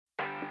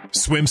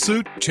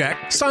Swimsuit? Check.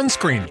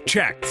 Sunscreen?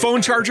 Check. Phone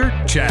charger?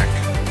 Check.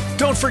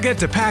 Don't forget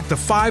to pack the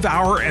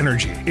 5-Hour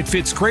Energy. It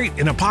fits great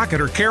in a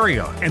pocket or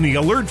carry-on, and the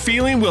alert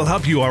feeling will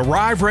help you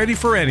arrive ready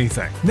for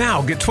anything.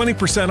 Now get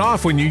 20%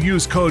 off when you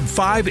use code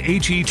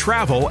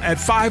 5HETRAVEL at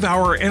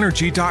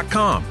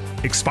 5hourenergy.com.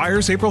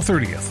 Expires April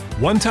 30th.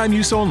 One-time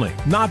use only.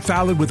 Not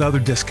valid with other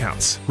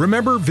discounts.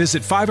 Remember,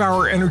 visit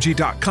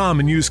 5hourenergy.com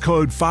and use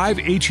code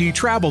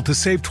 5HETRAVEL to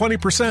save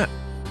 20%.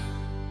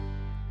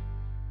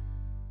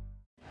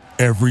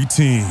 Every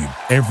team,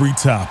 every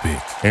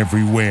topic,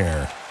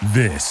 everywhere.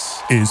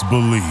 This is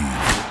Believe.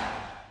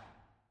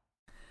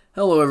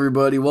 Hello,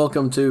 everybody.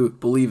 Welcome to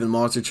Believe in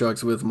Monster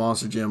Trucks with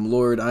Monster Jam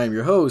Lord. I am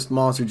your host,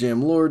 Monster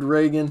Jam Lord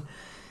Reagan,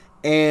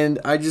 and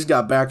I just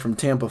got back from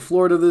Tampa,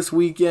 Florida this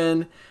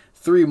weekend.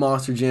 3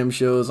 Monster Jam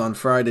shows on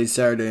Friday,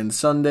 Saturday, and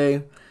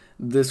Sunday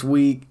this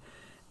week.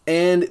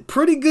 And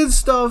pretty good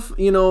stuff,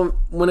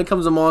 when it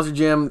comes to Monster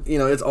Jam,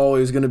 it's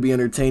always going to be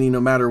entertaining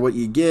no matter what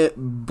you get.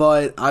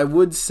 But I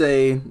would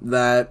say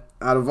that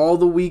out of all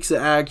the weeks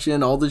of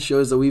action, all the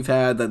shows that we've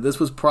had, that this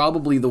was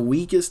probably the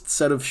weakest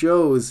set of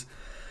shows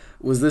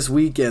was this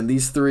weekend.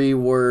 These 3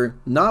 were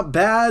not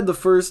bad. The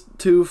first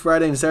 2,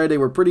 Friday and Saturday,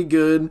 were pretty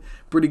good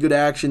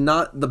action.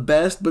 Not the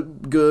best,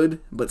 but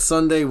good. But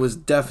Sunday was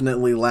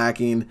definitely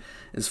lacking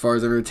as far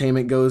as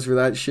entertainment goes for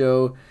that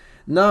show.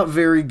 Not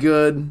very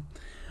good.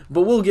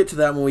 But we'll get to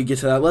that when we get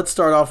to that. Let's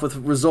start off with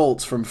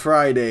results from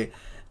Friday.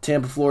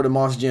 Tampa, Florida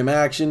Monster Jam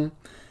action.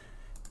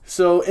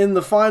 So in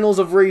the finals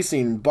of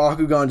racing,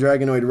 Bakugan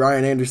Dragonoid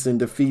Ryan Anderson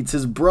defeats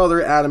his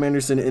brother Adam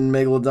Anderson in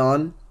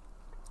Megalodon.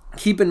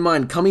 Keep in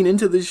mind, coming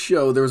into this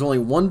show, there was only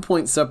 1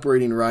 point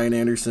separating Ryan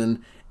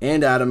Anderson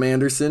and Adam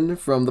Anderson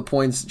from the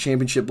points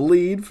championship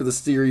lead for the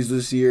series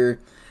this year.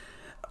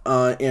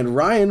 And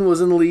Ryan was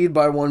in the lead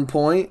by 1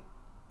 point,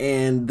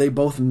 and they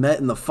both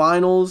met in the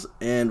finals,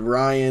 and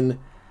Ryan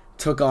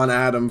took on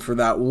Adam for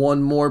that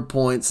 1 more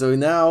point. So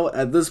now,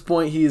 at this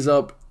point, he's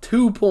up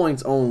 2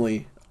 points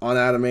only on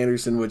Adam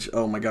Anderson, which,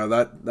 oh my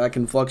god, that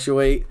can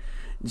fluctuate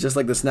just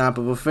like the snap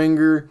of a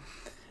finger.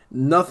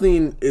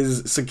 Nothing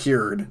is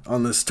secured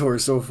on this tour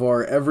so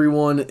far.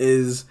 Everyone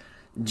is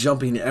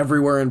jumping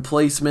everywhere in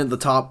placement. The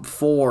top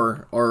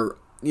 4 are,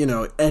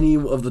 any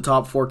of the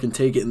top 4 can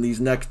take it in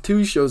these next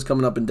 2 shows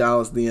coming up in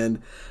Dallas at the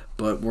end.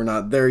 But we're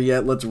not there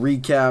yet. Let's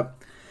recap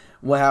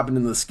what happened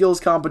in the skills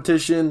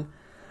competition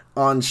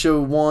on show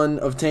 1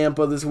 of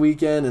Tampa this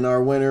weekend. And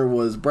our winner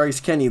was Bryce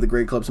Kenny, the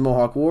Great Clips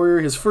Mohawk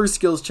Warrior. His first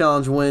skills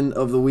challenge win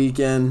of the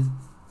weekend,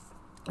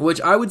 which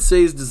I would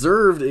say is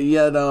deserved. He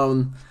had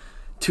 2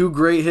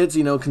 great hits,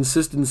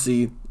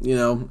 consistency.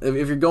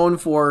 If you're going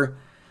for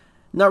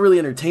not really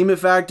entertainment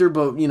factor,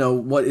 but,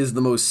 what is the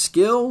most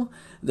skill,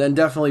 then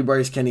definitely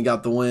Bryce Kenny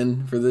got the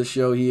win for this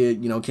show. He,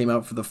 came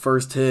out for the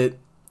first hit,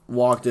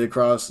 walked it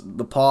across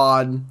the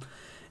pod,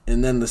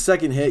 and then the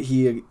second hit,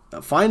 he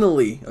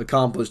finally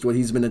accomplished what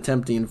he's been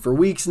attempting for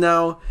weeks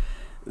now.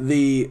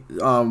 The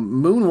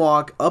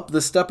moonwalk up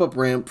the step-up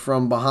ramp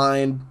from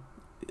behind.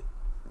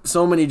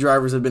 So many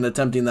drivers have been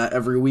attempting that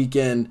every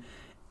weekend,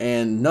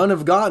 and none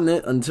have gotten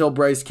it until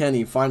Bryce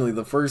Kenny, finally,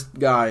 the first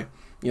guy.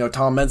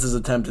 Tom Meents has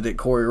attempted it,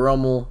 Corey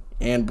Rummel,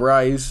 and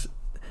Bryce,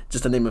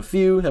 just to name a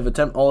few, have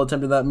all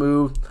attempted that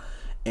move,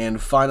 and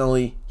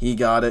finally, he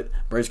got it.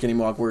 Bryce Kenny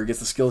Mohawk Warrior gets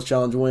the skills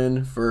challenge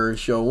win for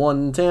show 1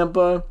 in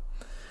Tampa.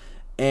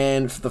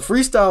 And for the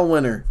freestyle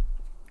winner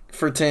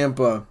for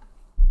Tampa,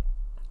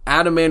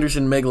 Adam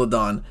Anderson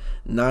Megalodon,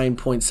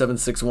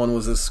 9.761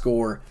 was his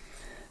score.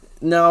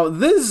 Now,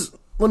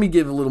 let me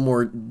give a little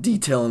more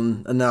detail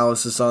and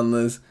analysis on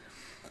this.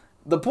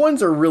 The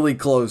points are really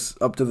close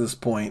up to this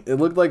point. It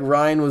looked like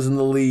Ryan was in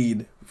the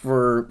lead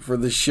for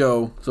the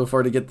show so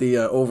far to get the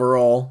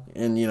overall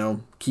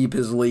and, keep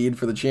his lead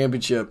for the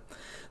championship.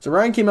 So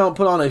Ryan came out and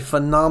put on a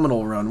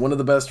phenomenal run, one of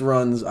the best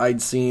runs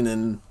I'd seen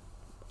in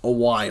a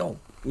while.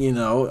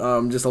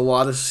 Just a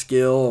lot of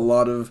skill, a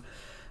lot of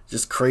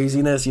just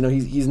craziness.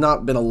 He's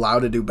not been allowed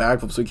to do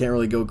backflips, so he can't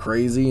really go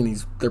crazy,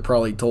 and they're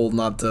probably told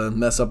not to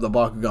mess up the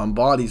Bakugan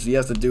body, so he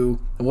has to do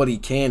what he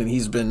can, and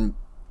he's been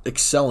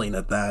excelling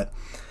at that.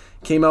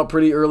 Came out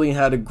pretty early and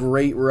had a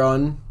great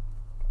run.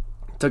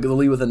 Took the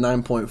lead with a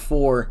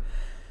 9.4.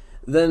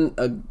 Then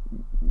a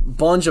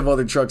bunch of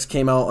other trucks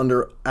came out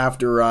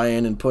after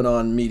Ryan and put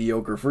on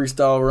mediocre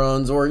freestyle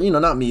runs, or,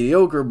 not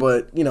mediocre,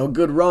 but,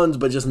 good runs,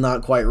 but just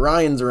not quite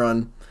Ryan's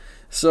run.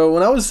 So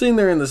when I was sitting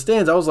there in the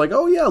stands, I was like,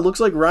 oh yeah, looks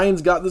like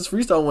Ryan's got this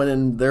freestyle win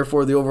and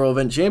therefore the overall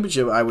event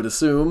championship, I would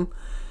assume.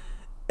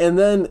 And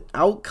then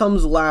out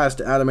comes last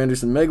Adam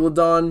Anderson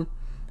Megalodon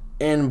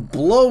and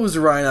blows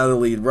Ryan out of the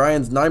lead.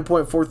 Ryan's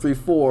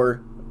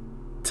 9.434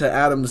 to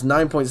Adam's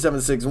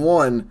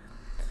 9.761.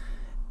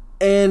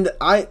 And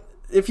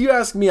if you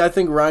ask me, I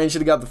think Ryan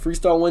should have got the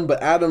freestyle win,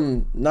 but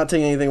Adam, not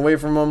taking anything away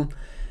from him,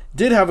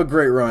 did have a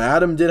great run.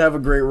 Adam did have a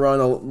great run.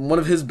 One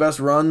of his best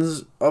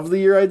runs of the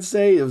year, I'd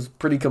say. It was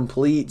pretty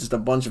complete. Just a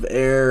bunch of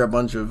air, a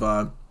bunch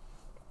of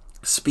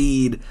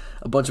speed,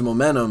 a bunch of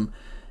momentum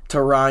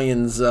to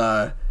Ryan's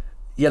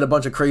He had a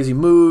bunch of crazy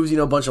moves,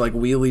 a bunch of like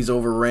wheelies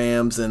over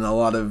ramps and a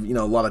lot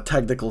of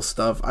technical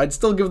stuff. I'd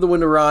still give the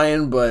win to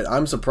Ryan, but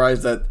I'm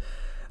surprised that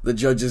the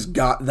judges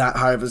got that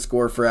high of a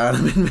score for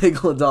Adam and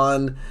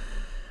Megalodon.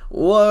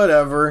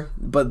 Whatever.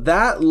 But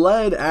that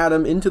led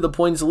Adam into the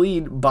points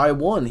lead by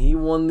 1. He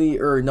won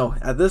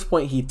at this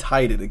point he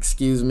tied it,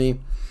 excuse me.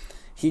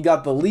 He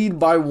got the lead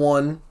by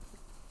 1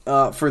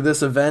 for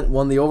this event,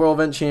 won the overall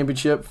event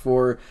championship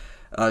for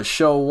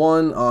show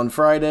 1 on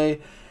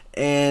Friday,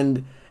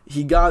 and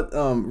he got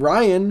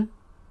Ryan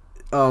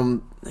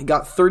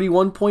got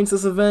 31 points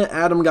this event.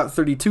 Adam got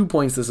 32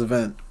 points this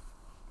event.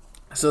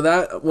 So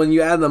that when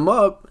you add them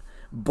up,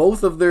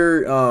 both of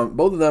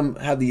them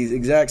had the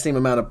exact same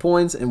amount of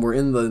points, and we're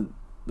in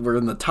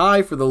the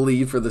tie for the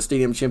lead for the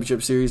Stadium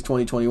Championship Series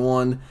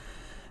 2021.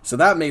 So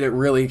that made it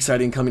really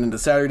exciting coming into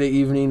Saturday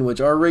evening, which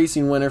our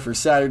racing winner for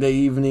Saturday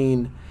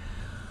evening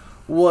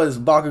was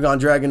Bakugan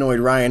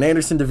Dragonoid Ryan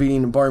Anderson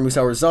defeating Bar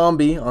Musauer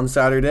Zombie on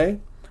Saturday.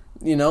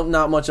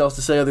 Not much else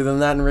to say other than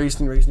that in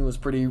racing. Racing was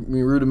pretty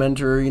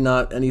rudimentary,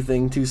 not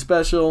anything too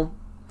special.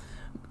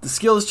 The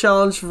skills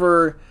challenge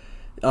for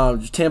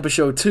Tampa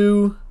Show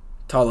 2,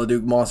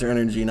 Taladuke Monster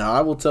Energy. Now,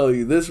 I will tell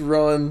you, this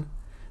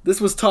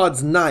was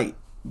Todd's night,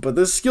 but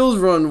this skills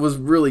run was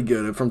really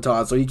good from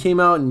Todd. So he came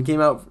out,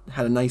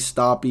 had a nice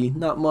stoppie.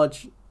 Not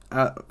much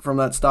from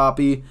that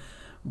stoppie,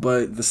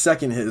 but the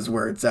second hit is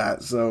where it's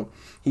at. So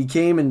he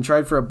came and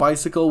tried for a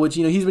bicycle, which,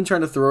 he's been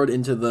trying to throw it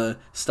into the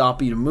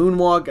stoppie to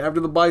moonwalk after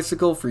the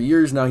bicycle for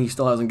years now. He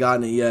still hasn't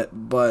gotten it yet,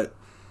 but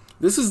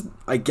this is,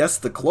 I guess,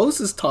 the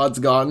closest Todd's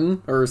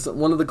gotten, or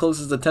one of the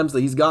closest attempts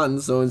that he's gotten.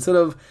 So instead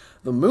of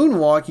the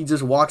moonwalk, he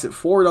just walks it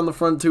forward on the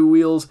front 2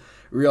 wheels,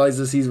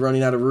 realizes he's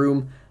running out of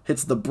room,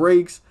 hits the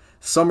brakes,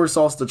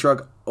 somersaults the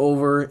truck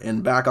over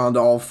and back onto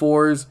all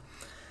 4s.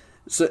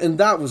 So, and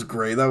that was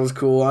great. That was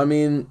cool.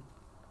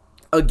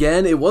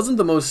 Again, it wasn't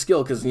the most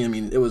skill because,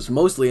 it was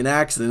mostly an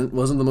accident. It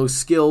wasn't the most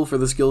skill for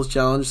the skills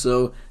challenge.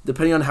 So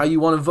depending on how you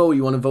want to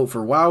vote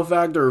for wow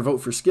factor or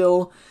vote for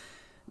skill.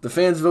 The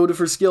fans voted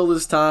for skill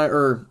this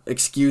time,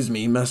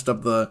 messed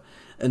up the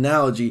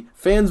analogy.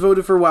 Fans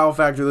voted for wow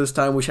factor this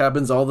time, which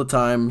happens all the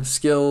time.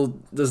 Skill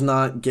does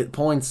not get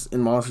points in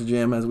Monster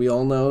Jam, as we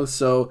all know.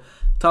 So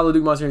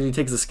Taladuke Monster Energy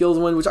takes the skills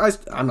win, which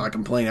I'm not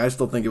complaining. I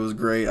still think it was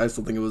great. I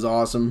still think it was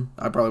awesome.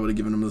 I probably would have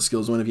given him the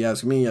skills win if you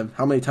ask me.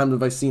 How many times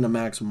have I seen a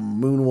Max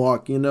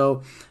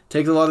moonwalk?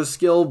 Takes a lot of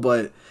skill,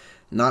 but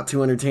not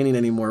too entertaining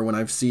anymore when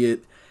I see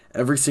it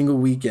every single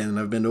weekend.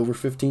 I've been to over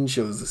 15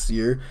 shows this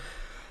year.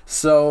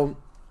 So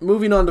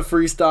moving on to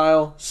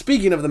freestyle.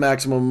 Speaking of the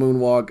maximum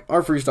moonwalk,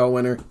 our freestyle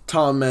winner,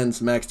 Tom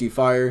Mentz, Max D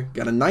Fire,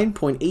 got a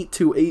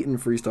 9.828 in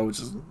freestyle, which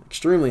is an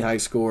extremely high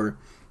score.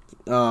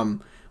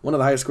 One of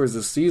the highest scores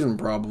this season,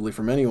 probably,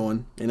 from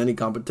anyone in any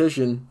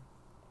competition.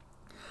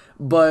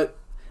 But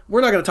we're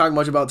not going to talk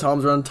much about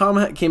Tom's run.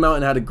 Tom came out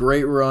and had a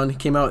great run. He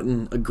came out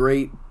in a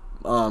great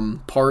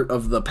part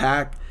of the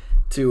pack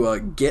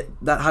to get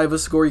that high of a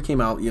score. He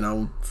came out,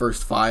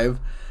 first 5.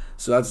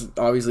 So that's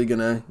obviously going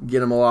to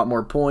get him a lot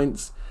more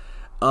points.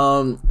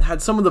 Had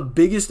some of the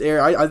biggest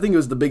air. I think it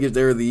was the biggest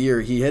air of the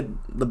year. He hit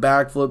the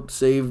backflip,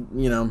 saved,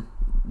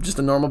 just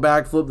a normal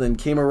backflip, then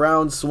came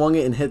around, swung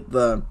it, and hit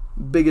the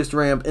biggest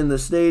ramp in the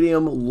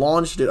stadium,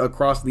 launched it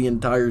across the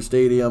entire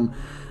stadium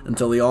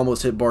until he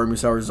almost hit Bar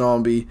Musauer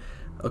Zombie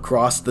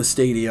across the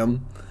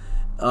stadium.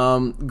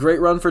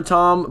 Great run for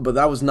Tom, but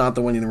that was not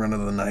the winning run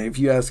of the night. If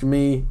you ask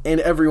me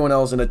and everyone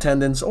else in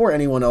attendance or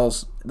anyone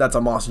else that's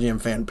a Monster Jam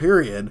fan,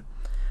 period,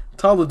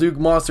 Taladuke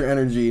Monster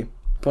Energy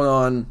put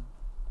on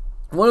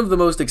one of the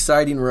most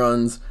exciting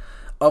runs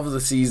of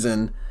the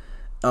season.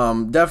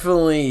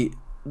 Definitely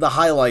the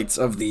highlights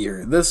of the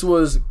year. This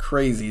was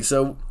crazy.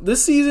 So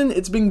this season,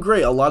 it's been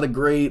great. A lot of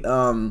great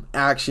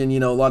action,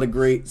 a lot of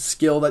great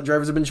skill that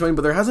drivers have been showing,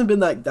 but there hasn't been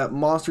that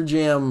Monster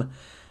Jam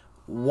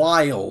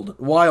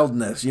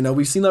wildness.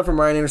 We've seen that from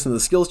Ryan Anderson in the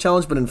skills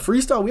challenge, but in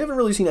freestyle, we haven't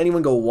really seen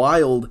anyone go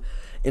wild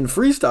in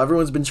freestyle.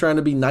 Everyone's been trying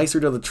to be nicer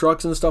to the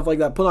trucks and stuff like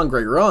that, put on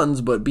great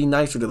runs, but be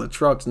nicer to the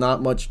trucks,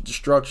 not much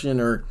destruction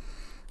or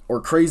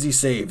crazy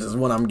saves is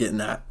what I'm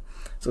getting at.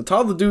 So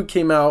Taladuke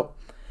came out,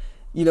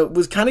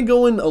 was kind of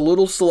going a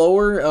little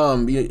slower, a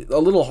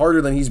little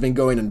harder than he's been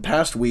going in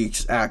past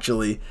weeks,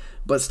 actually,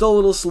 but still a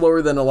little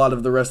slower than a lot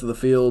of the rest of the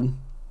field.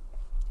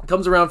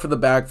 Comes around for the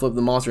backflip,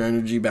 the Monster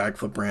Energy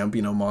backflip ramp,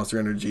 Monster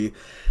Energy.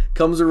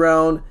 Comes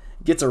around,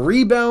 gets a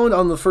rebound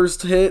on the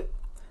first hit,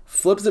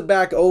 flips it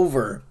back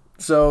over.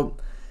 So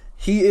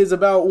he is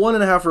about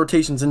 1.5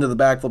 rotations into the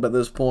backflip at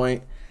this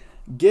point,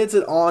 gets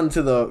it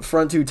onto the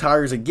front 2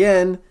 tires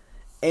again,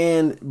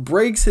 and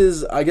breaks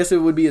his, I guess it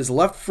would be his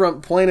left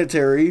front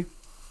planetary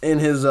in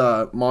his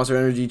Monster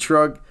Energy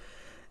truck.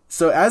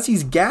 So as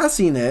he's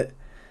gassing it,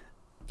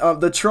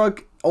 the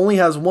truck only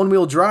has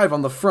 1-wheel drive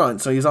on the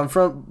front. So he's on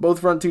both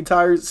front 2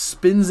 tires,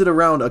 spins it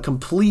around a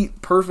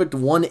complete perfect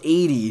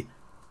 180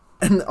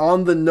 and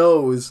on the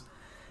nose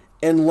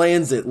and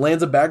lands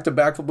a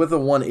back-to-back with a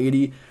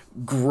 180.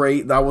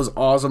 Great. That was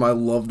awesome. I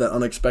love that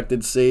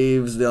unexpected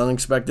saves. The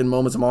unexpected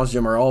moments of Monster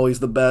Jam are always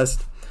the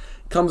best.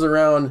 Comes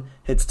around,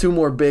 hits 2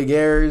 more big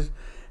airs,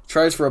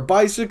 tries for a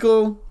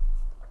bicycle,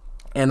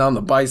 and on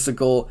the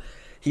bicycle,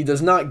 he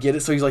does not get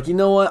it, so he's like, you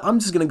know what, I'm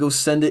just going to go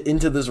send it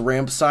into this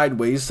ramp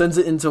sideways, sends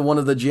it into one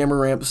of the jammer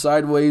ramps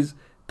sideways,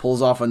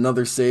 pulls off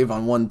another save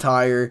on one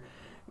tire.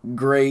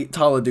 Great.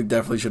 Todd LeDuc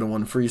definitely should have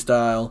won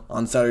freestyle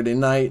on Saturday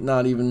night,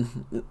 not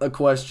even a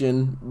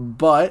question,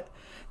 but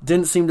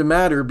didn't seem to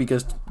matter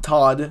because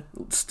Todd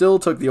still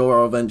took the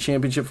overall event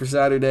championship for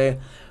Saturday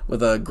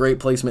with a great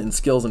placement in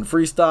skills and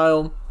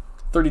freestyle.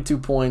 32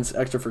 points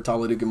extra for Todd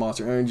LeDuc and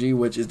Monster Energy,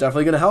 which is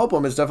definitely going to help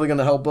him. It's definitely going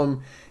to help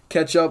him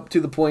catch up to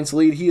the points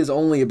lead. He is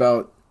only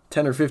about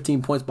 10 or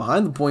 15 points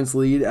behind the points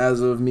lead as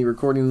of me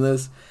recording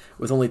this.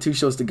 With only 2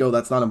 shows to go,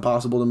 that's not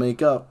impossible to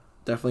make up.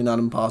 Definitely not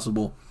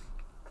impossible.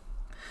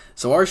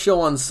 So our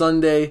show on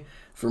Sunday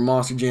for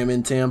Monster Jam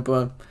in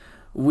Tampa,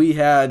 we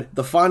had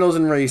the finals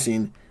in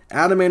racing.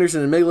 Adam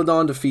Anderson and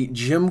Megalodon defeat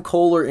Jim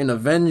Kohler and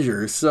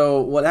Avenger.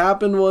 So what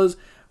happened was,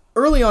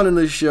 early on in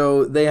the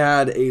show, they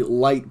had a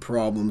light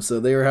problem. So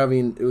they were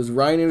having, it was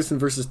Ryan Anderson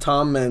versus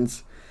Tom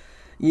Meents.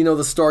 You know,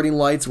 the starting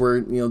lights where,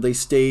 you know, they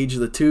stage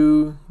the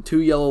two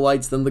yellow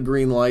lights, then the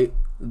green light.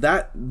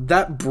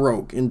 That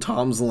broke in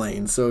Tom's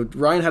lane. So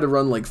Ryan had to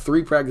run like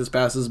 3 practice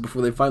passes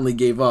before they finally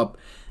gave up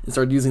and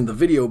started using the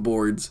video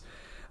boards.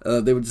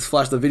 They would just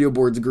flash the video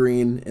boards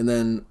green, and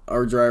then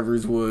our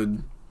drivers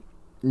would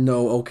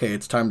know, okay,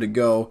 it's time to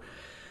go.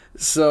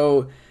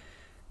 So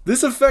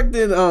this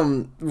affected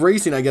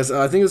racing, I guess.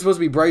 I think it was supposed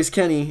to be Bryce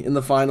Kenny in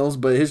the finals,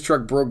 but his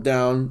truck broke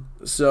down.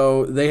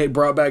 So they had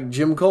brought back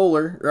Jim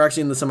Kohler, or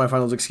actually in the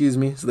semifinals, excuse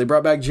me. So they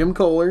brought back Jim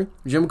Kohler.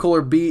 Jim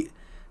Kohler beat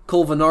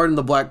Cole Vennard in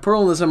the Black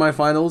Pearl in the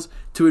semifinals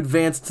to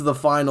advance to the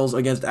finals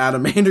against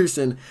Adam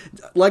Anderson.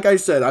 Like I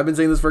said, I've been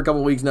saying this for a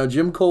couple of weeks now.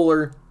 Jim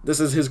Kohler, this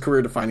is his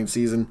career-defining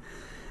season.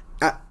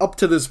 Up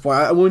to this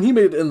point, when he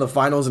made it in the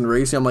finals in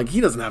racing, I'm like,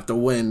 he doesn't have to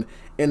win,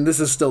 and this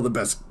is still the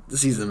best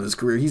season of his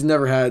career. He's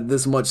never had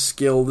this much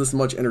skill, this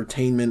much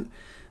entertainment,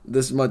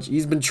 this much.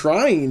 He's been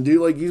trying,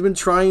 dude. Like, he's been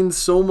trying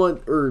so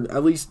much, or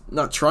at least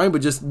not trying,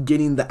 but just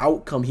getting the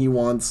outcome he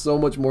wants so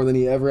much more than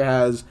he ever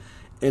has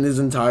in his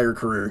entire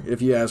career,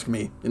 if you ask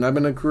me. And I've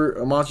been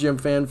a Monster Jam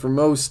fan for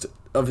most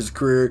of his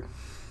career,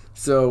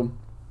 so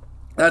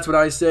that's what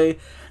I say.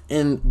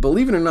 And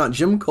believe it or not,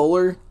 Jim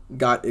Kohler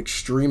got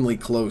extremely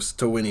close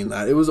to winning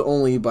that. It was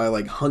only by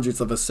like hundredths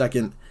of a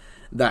second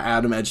that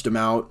Adam edged him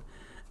out.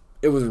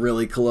 It was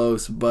really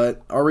close,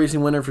 but our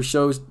racing winner for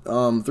shows 3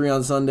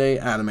 on Sunday,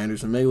 Adam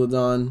Anderson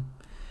Megalodon.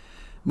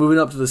 Moving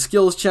up to the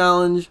skills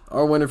challenge,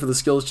 our winner for the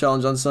skills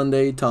challenge on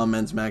Sunday, Tom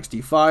Meents Max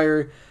D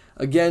Fire,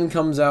 again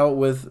comes out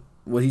with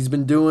what he's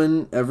been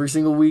doing every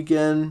single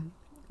weekend,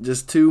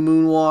 just 2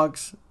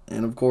 moonwalks,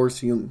 and of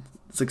course he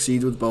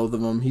succeeds with both of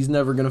them. He's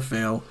never going to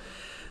fail.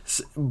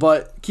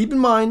 But keep in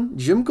mind,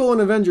 Jim Kohler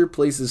and Avenger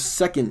places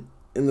second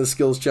in the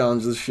skills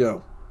challenge this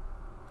show.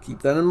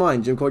 Keep that in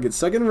mind. Jim Kohler gets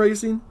second in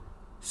racing,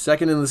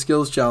 second in the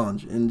skills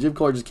challenge. And Jim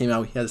Kohler just came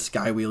out, he had a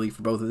sky wheelie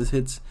for both of his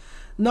hits.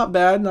 Not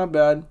bad, not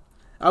bad.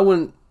 I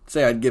wouldn't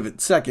say I'd give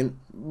it second,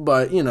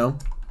 but, you know,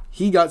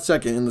 he got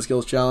second in the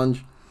skills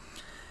challenge.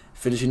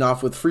 Finishing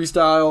off with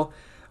freestyle.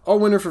 Our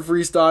winner for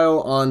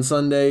freestyle on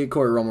Sunday,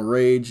 Corey Romo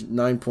Rage,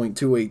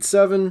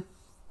 9.287.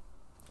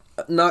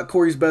 Not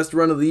Corey's best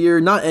run of the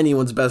year, not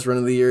anyone's best run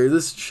of the year.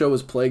 This show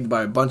was plagued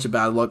by a bunch of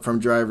bad luck from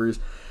drivers,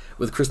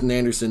 with Kristen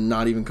Anderson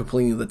not even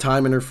completing the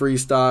time in her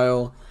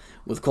freestyle,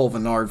 with Cole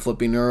Vennard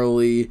flipping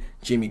early,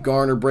 Jamie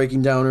Garner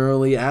breaking down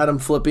early, Adam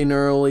flipping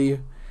early,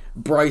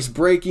 Bryce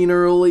breaking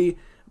early,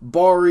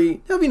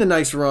 Bari having a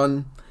nice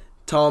run,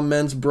 Tom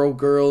Meents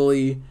broke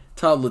early,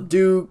 Todd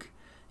LeDuc,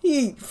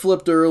 he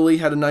flipped early,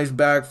 had a nice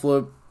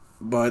backflip,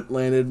 but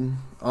landed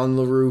on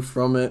the roof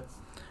from it.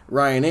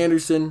 Ryan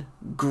Anderson,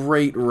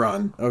 great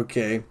run.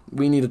 Okay,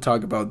 we need to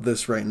talk about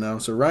this right now.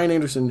 So Ryan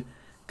Anderson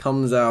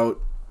comes out,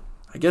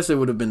 I guess it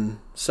would have been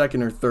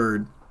second or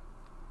third.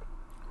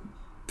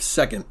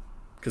 Second,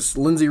 because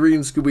Lindsay Reed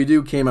and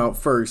Scooby-Doo came out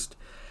first.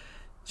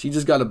 She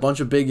just got a bunch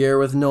of big air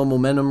with no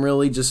momentum,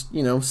 really, just,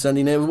 you know,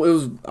 sending it. It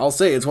was, I'll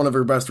say, it's one of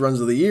her best runs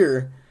of the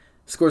year.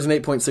 Scores an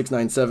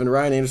 8.697.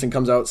 Ryan Anderson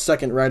comes out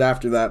second right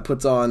after that,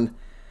 puts on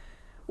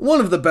one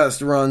of the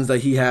best runs that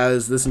he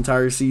has this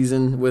entire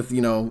season with,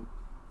 you know,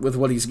 with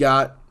what he's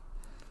got.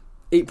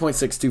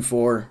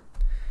 8.624.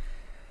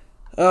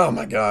 Oh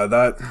my god,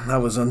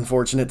 that was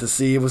unfortunate to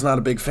see. I was not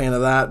a big fan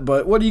of that,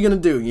 but what are you going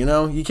to do, you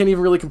know? You can't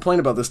even really complain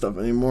about this stuff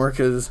anymore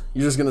because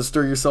you're just going to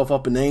stir yourself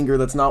up in anger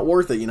that's not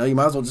worth it, you know? You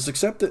might as well just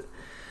accept it.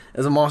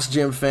 As a Monster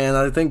Jam fan,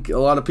 I think a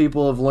lot of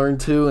people have learned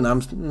to, and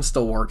I'm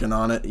still working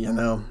on it, you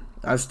know?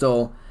 I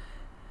still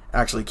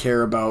actually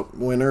care about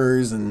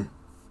winners and,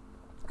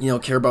 you know,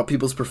 care about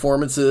people's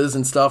performances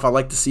and stuff. I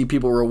like to see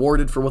people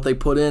rewarded for what they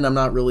put in. I'm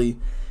not really,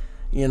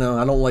 you know,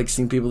 I don't like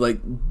seeing people like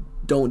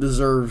don't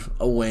deserve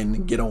a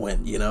win get a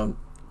win, you know?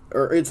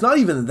 Or it's not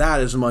even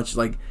that as much,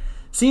 like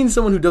seeing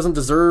someone who doesn't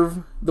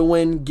deserve the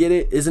win get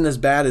it isn't as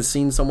bad as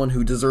seeing someone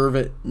who deserve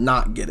it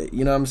not get it,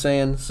 you know what I'm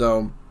saying?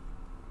 So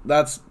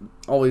that's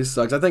always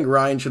sucks. I think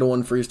Ryan should have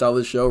won freestyle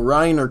this show,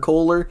 Ryan or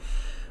Kohler,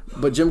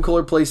 but Jim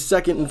Kohler placed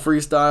second in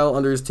freestyle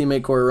under his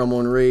teammate Corey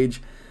Romo and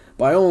Rage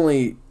by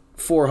only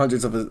 4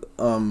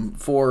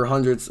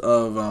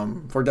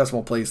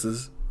 decimal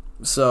places.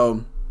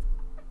 So,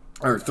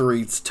 or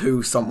 3, it's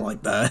 2, something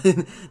like that.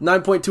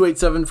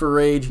 9.287 for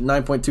Rage,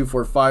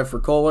 9.245 for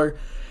Kohler.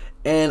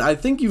 And I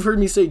think you've heard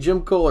me say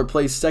Jim Kohler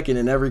placed second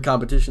in every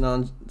competition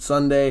on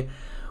Sunday,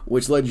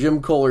 which led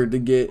Jim Kohler to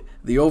get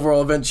the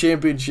overall event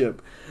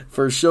championship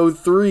for show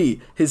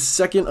 3, his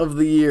second of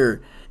the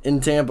year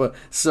in Tampa.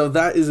 So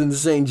that is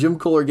insane. Jim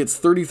Kohler gets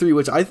 33,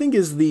 which I think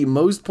is the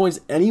most points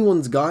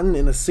anyone's gotten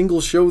in a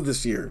single show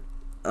this year.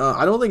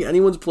 I don't think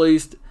anyone's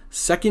placed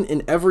second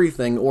in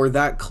everything or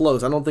that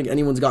close. I don't think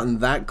anyone's gotten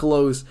that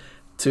close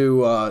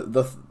to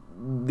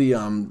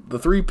the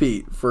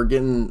three-peat for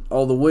getting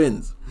all the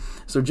wins.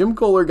 So Jim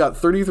Kohler got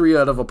 33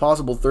 out of a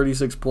possible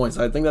 36 points.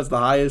 I think that's the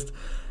highest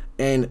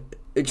and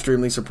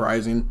extremely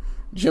surprising.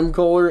 Jim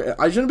Kohler,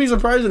 I shouldn't be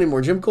surprised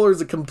anymore. Jim Kohler is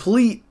a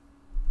complete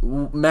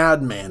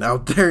madman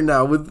out there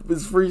now with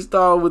his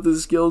freestyle, with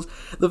his skills.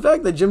 The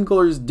fact that Jim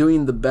Kohler is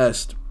doing the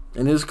best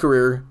in his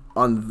career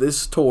on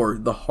this tour,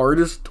 the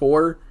hardest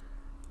tour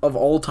of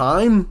all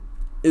time,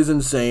 is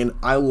insane.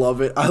 I love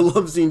it. I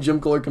love seeing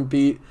Jim Kohler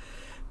compete.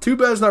 Too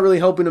bad it's not really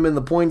helping him in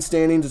the point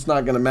standings. It's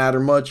not going to matter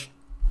much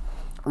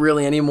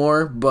really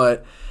anymore,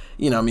 but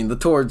the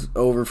tour's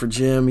over for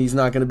Jim. He's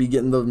not going to be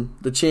getting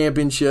the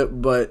championship,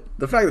 but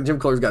the fact that Jim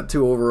Kohler's got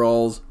 2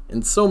 overalls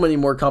and so many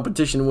more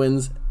competition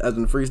wins, as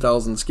in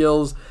freestyles and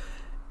skills,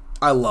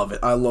 I love it.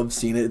 I love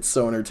seeing it. It's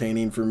so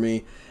entertaining for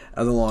me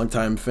as a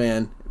longtime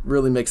fan. It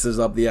really mixes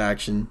up the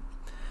action.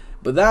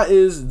 But that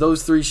is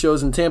those 3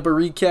 shows in Tampa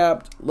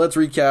recapped. Let's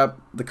recap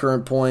the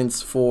current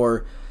points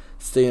for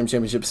Stadium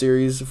Championship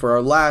Series for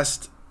our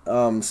last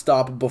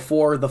stop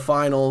before the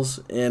finals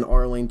in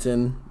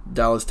Arlington,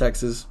 Dallas,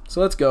 Texas.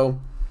 So let's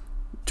go.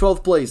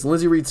 12th place,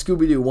 Lindsey Reed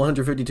Scooby-Doo,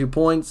 152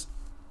 points.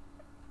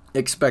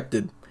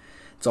 Expected.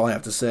 That's all I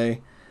have to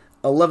say.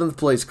 11th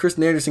place,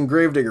 Kristen Anderson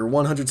Gravedigger,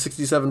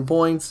 167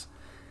 points.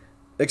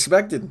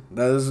 Expected.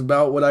 That is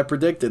about what I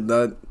predicted.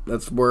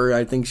 That's where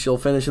I think she'll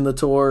finish in the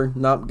tour.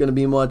 Not going to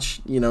be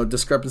much,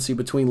 discrepancy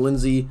between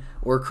Lindsey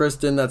or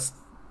Kristen. That's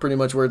pretty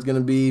much where it's going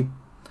to be.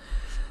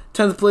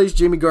 10th place,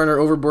 Jamie Garner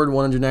Overboard,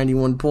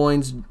 191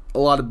 points. A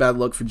lot of bad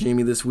luck for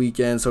Jamie this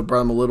weekend, so it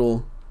brought him a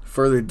little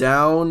further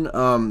down.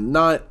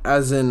 Not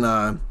as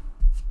in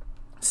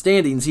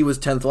standings. He was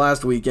 10th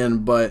last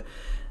weekend, but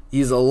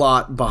he's a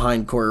lot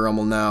behind Corey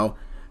Rummel now,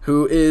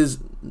 who is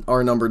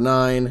our number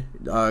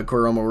 9.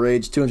 Corey Rummel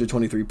Rage,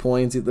 223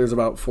 points. There's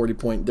about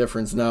 40-point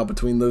difference now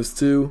between those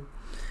two.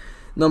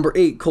 Number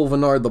 8, Cole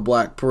Vennard, the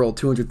Black Pearl,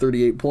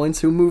 238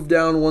 points, who moved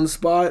down 1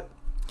 spot.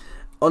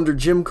 Under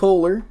Jim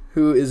Kohler,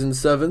 who is in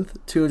 7th,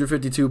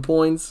 252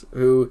 points,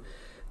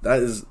 that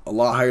is a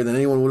lot higher than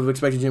anyone would have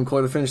expected Jim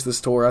Kohler to finish this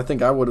tour. I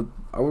think I would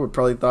have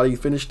probably thought he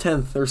finished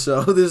 10th or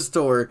so this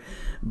tour.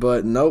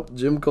 But nope,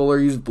 Jim Kohler,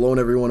 he's blown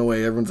everyone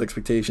away, everyone's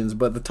expectations.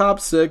 But the top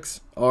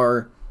 6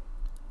 are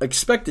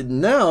expected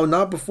now,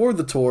 not before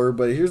the tour,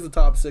 but here's the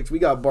top 6. We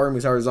got Barmy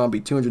Sour Zombie,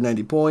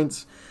 290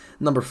 points.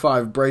 Number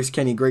 5, Bryce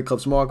Kenny, Great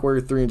Clubs Mock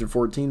Warrior,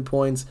 314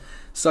 points.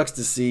 Sucks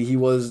to see.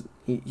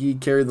 He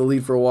carried the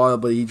lead for a while,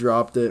 but he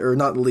dropped it. Or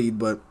not the lead,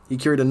 but he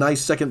carried a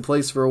nice second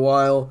place for a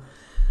while.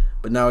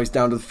 But now he's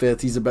down to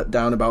 5th. He's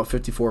down about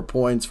 54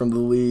 points from the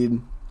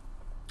lead,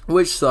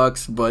 which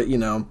sucks. But, I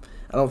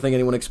don't think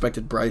anyone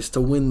expected Bryce to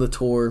win the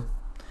tour.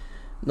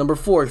 Number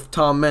 4,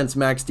 Tom Mentz,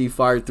 Max D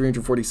Fire,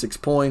 346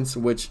 points,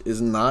 which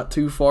is not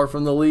too far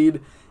from the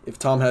lead. If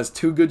Tom has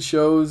 2 good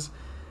shows,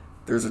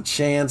 there's a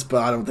chance,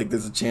 but I don't think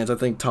there's a chance. I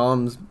think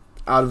Tom's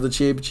out of the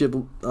championship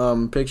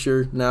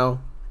picture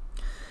now.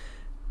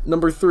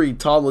 Number 3,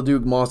 Todd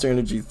LeDuc, Monster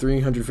Energy,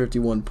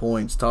 351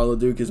 points. Todd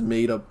LeDuc has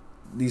made up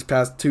these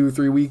past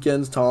 2-3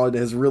 weekends. Todd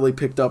has really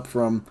picked up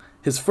from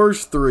his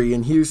first 3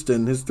 in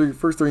Houston. His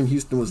first 3 in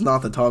Houston was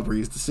not the Todd we're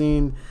used to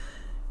seeing.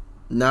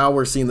 Now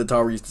we're seeing the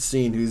Todd we're used to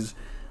seeing, who's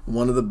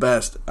one of the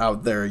best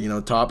out there,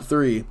 top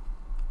 3.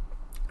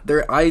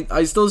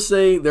 I still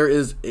say there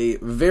is a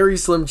very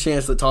slim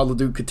chance that Todd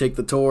LeDuc could take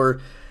the tour.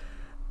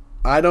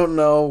 I don't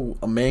know.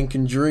 A man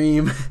can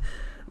dream,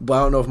 but I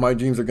don't know if my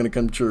dreams are going to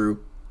come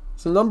true.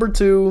 So number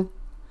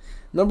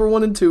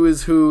 1 and 2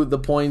 is who the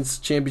points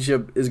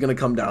championship is going to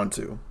come down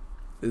to.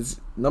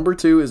 Number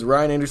 2 is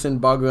Ryan Anderson,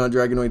 Bogdan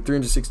Dragonoid,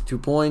 362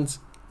 points.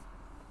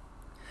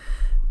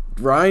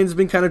 Ryan's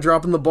been kind of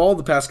dropping the ball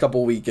the past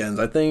couple weekends.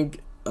 I think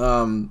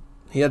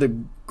he had a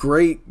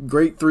great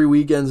 3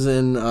 weekends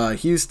in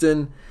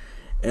Houston,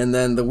 and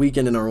then the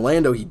weekend in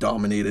Orlando he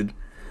dominated.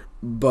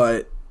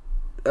 But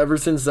ever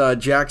since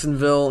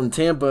Jacksonville and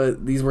Tampa,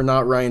 these were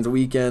not Ryan's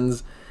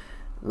weekends.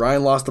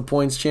 Ryan lost the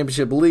points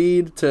championship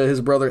lead to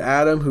his brother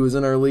Adam, who is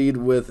in our lead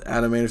with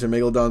Adam Anderson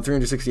Megalodon,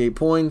 368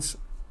 points.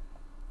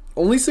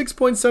 Only 6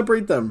 points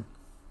separate them.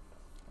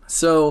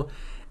 So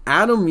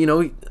Adam,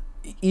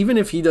 even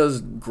if he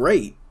does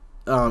great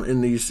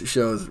in these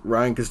shows,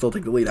 Ryan could still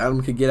take the lead.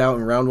 Adam could get out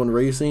in round 1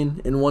 racing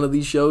in one of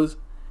these shows,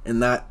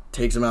 and that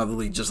takes him out of the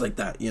lead just like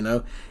that,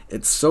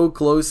 It's so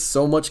close,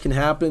 so much can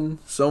happen,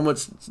 so much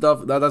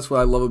stuff. That's what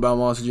I love about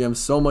Monster Jam.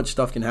 So much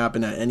stuff can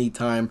happen at any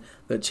time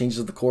that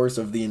changes the course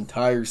of the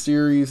entire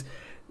series.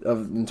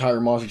 of entire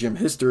Monster Jam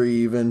history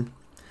even.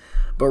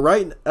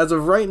 But as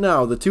of right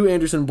now, the two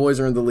Anderson boys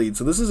are in the lead.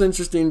 So this is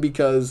interesting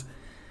because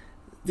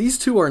these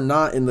two are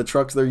not in the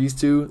trucks they're used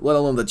to, let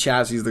alone the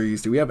chassis they're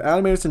used to. We have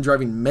Adam Anderson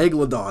driving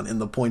Megalodon in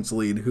the points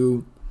lead,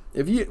 who,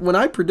 when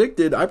I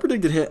predicted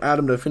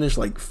Adam to finish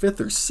like 5th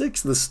or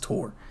 6th this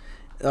tour.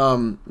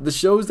 The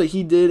shows that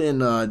he did in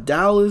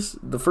Dallas,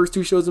 the first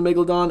 2 shows in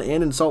Megalodon,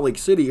 and in Salt Lake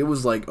City, it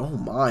was like, oh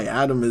my,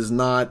 Adam is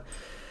not,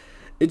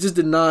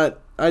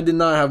 I did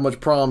not have much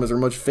promise or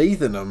much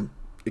faith in him.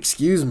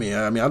 Excuse me,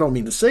 I mean, I don't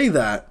mean to say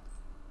that,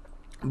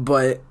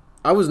 but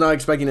I was not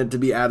expecting it to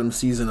be Adam's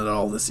season at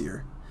all this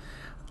year.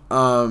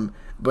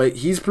 But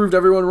he's proved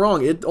everyone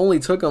wrong. It only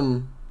took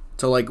him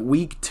to like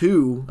week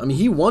 2. I mean,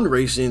 he won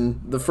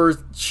racing the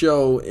first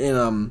show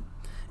in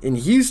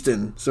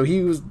Houston, so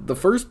he was the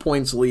first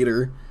points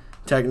leader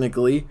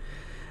technically,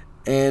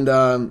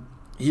 and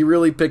he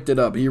really picked it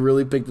up.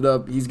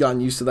 He's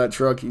gotten used to that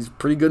truck. He's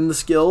pretty good in the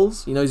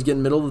skills. He's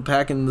getting middle of the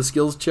pack in the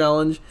skills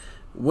challenge,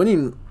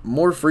 winning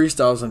more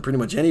freestyles than pretty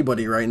much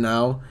anybody right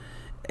now.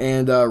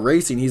 And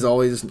racing, he's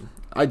always,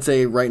 I'd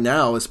say right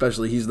now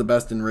especially, he's the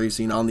best in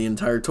racing on the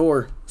entire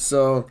tour.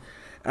 So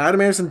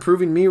Adam Anderson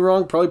proving me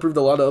wrong, probably proved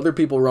a lot of other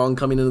people wrong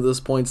coming into this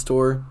points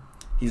tour.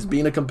 He's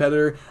being a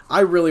competitor.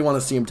 I really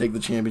want to see him take the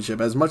championship.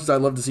 As much as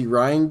I'd love to see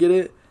Ryan get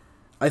it,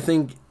 I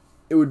think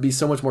it would be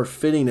so much more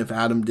fitting if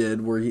Adam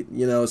did, where he,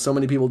 so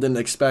many people didn't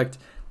expect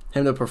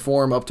him to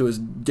perform up to his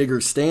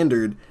Digger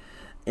standard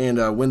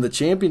and win the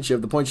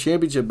championship, the points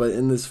championship. But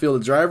in this field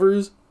of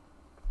drivers,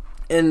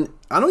 and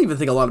I don't even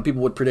think a lot of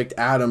people would predict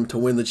Adam to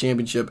win the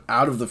championship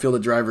out of the field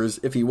of drivers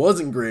if he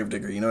wasn't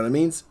Gravedigger, you know what I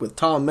mean? With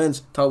Tom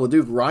Meents, Todd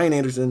LeDuc, Ryan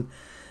Anderson,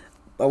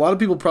 a lot of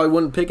people probably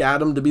wouldn't pick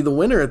Adam to be the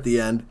winner at the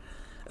end,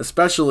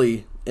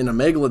 especially in a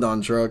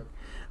Megalodon truck.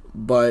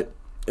 But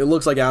it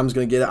looks like Adam's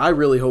going to get it. I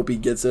really hope he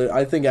gets it.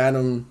 I think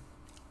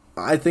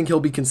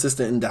he'll be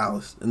consistent in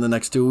Dallas in the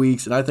next 2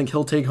 weeks, and I think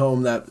he'll take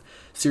home that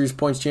series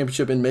points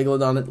championship in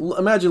Megalodon.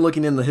 Imagine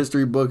looking in the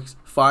history books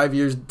 5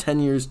 years,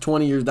 10 years,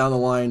 20 years down the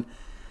line,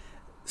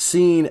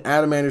 seeing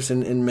Adam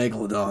Anderson in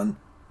Megalodon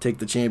take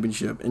the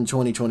championship in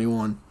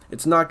 2021.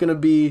 It's not going to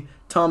be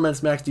Tom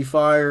Meents, Max D.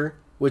 Fire,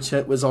 which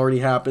was already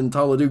happened.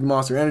 Todd LeDuc,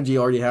 Monster Energy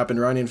already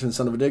happened. Ryan Anderson,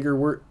 Son of a Digger.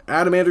 We're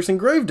Adam Anderson,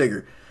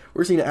 Gravedigger.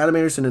 We're seeing Adam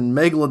Anderson in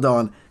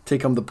Megalodon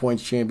take home the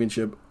points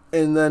championship.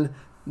 And then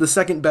the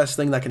second best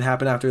thing that can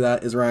happen after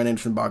that is Ryan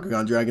Anderson,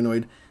 Bakugan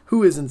Dragonoid,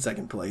 who is in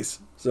second place.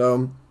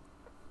 So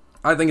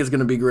I think it's going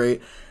to be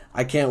great.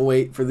 I can't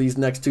wait for these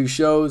next 2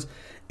 shows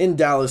in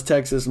Dallas,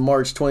 Texas,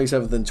 March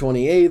 27th and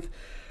 28th.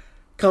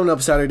 Coming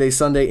up Saturday,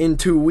 Sunday in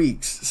 2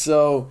 weeks.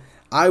 So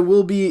I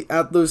will be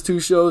at those 2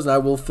 shows, and I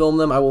will film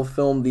them. I will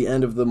film the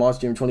end of the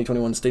Monster Jam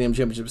 2021 Stadium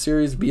Championship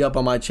Series, be up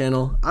on my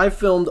channel. I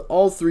filmed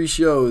all 3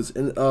 shows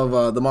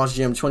of the Monster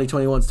Jam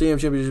 2021 Stadium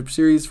Championship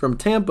Series from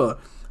Tampa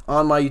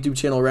on my YouTube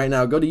channel right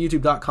now. Go to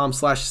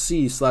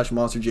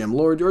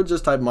youtube.com/c/MonsterJamLord, or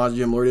just type Monster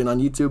Jam Lord in on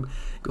YouTube.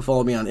 Go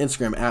follow me on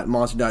Instagram at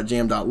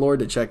monster.jam.lord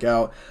to check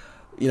out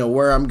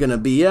where I'm going to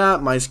be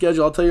at, my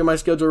schedule. I'll tell you my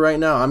schedule right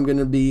now. I'm going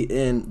to be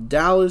in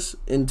Dallas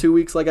in 2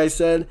 weeks, like I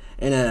said,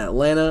 and in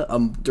Atlanta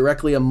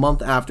directly a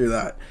month after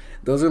that.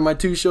 Those are my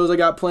 2 shows I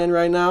got planned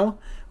right now.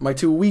 My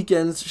 2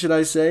 weekends, should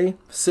I say.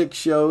 6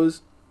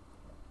 shows.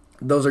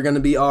 Those are going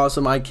to be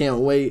awesome. I can't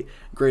wait.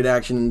 Great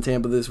action in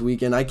Tampa this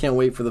weekend. I can't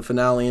wait for the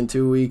finale in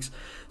 2 weeks.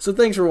 So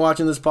thanks for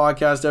watching this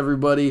podcast,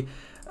 everybody.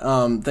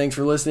 Thanks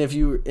for listening. If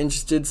you're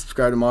interested,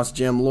 subscribe to Monster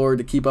Jam Lord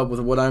to keep up with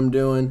what I'm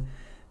doing.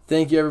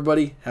 Thank you,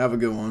 everybody. Have a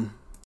good one.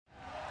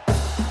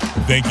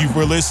 Thank you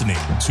for listening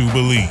to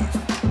Believe.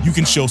 You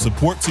can show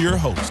support to your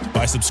host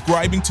by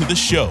subscribing to the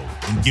show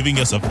and giving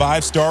us a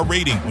 5-star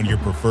rating on your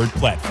preferred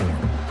platform.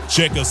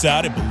 Check us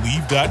out at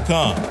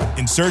Believe.com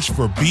and search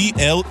for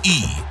BLEAV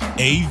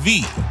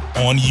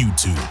on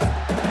YouTube.